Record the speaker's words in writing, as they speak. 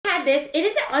had this. It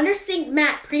is an under sink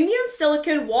mat, premium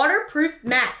silicone waterproof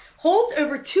mat. Holds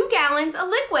over 2 gallons of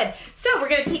liquid. So we're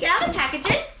gonna take it out of the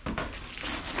packaging.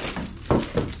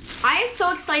 I am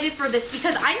so excited for this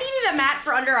because I needed a mat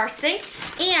for under our sink,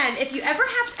 and if you ever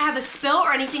have to have a spill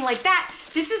or anything like that,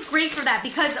 this is great for that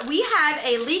because we had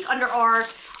a leak under our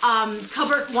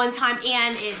cupboard one time,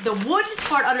 and the wood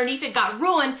part underneath it got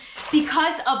ruined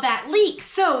because of that leak.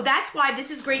 So that's why this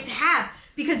is great to have,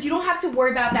 because you don't have to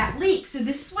worry about that leak. So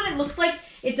this is what it looks like.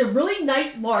 It's a really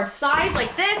nice large size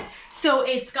like this. So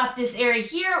it's got this area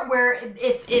here where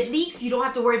if it leaks, you don't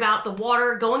have to worry about the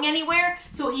water going anywhere.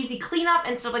 So easy cleanup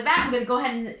and stuff like that. I'm gonna go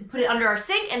ahead and put it under our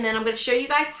sink, and then I'm gonna show you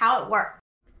guys how it works.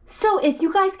 So if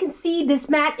you guys can see, this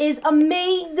mat is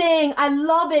amazing. I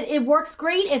love it. It works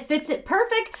great. It fits it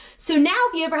perfect. So now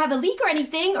if you ever have a leak or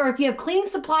anything, or if you have cleaning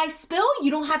supplies spill,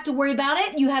 you don't have to worry about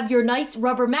it. You have your nice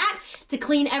rubber mat to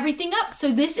clean everything up.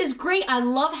 So this is great. I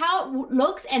love how it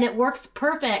looks, and it works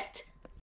perfect.